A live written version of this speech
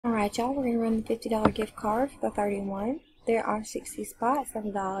Alright, y'all, we're going to run the $50 gift card for the 31. There are 60 spots at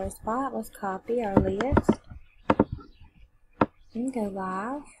 $1 a spot. Let's copy our list and go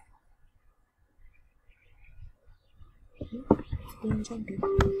live. It's being jumpy.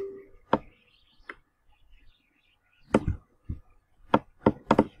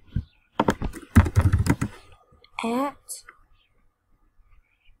 At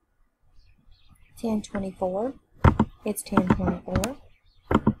 10:24, it's 10:24.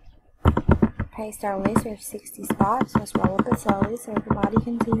 Paste our list. We have 60 spots. Let's roll up it slowly so everybody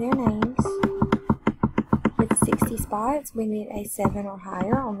can see their names. With 60 spots, we need a 7 or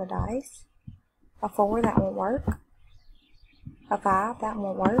higher on the dice. A 4, that won't work. A 5, that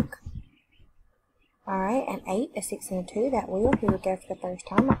won't work. Alright, an 8, a 6, and a 2, that will. Here we go for the first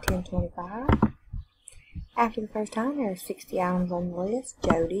time at 10:25. After the first time, there are 60 items on the list.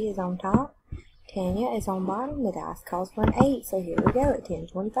 Jody is on top. Tanya is on bottom. The dice calls for an 8, so here we go at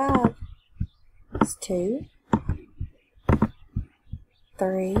 10:25. It's 2,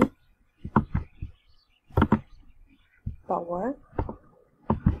 3, 4,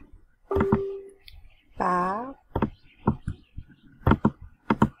 5,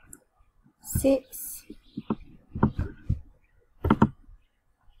 6,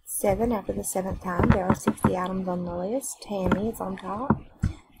 7. After the 7th time, there are 60 items on the list. Tammy is on top.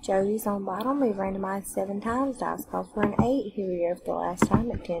 Jody's on bottom. We've randomized 7 times. Dice calls for an 8. Here we go for the last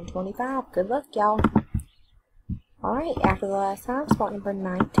time at 10:25. Good luck, y'all. Alright, after the last time, spot number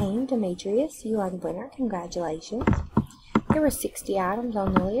 19, Demetrius, you are the winner. Congratulations. There were 60 items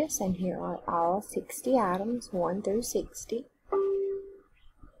on the list, and here are all 60 items, 1 through 60.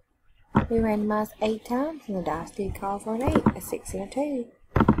 We randomized 8 times, and the dice did call for an 8, a 6, and a 2.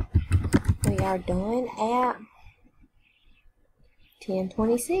 We are done at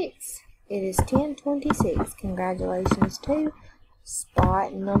 10:26. It is 10:26. Congratulations to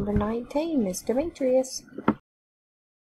spot number 19, Miss Demetrius.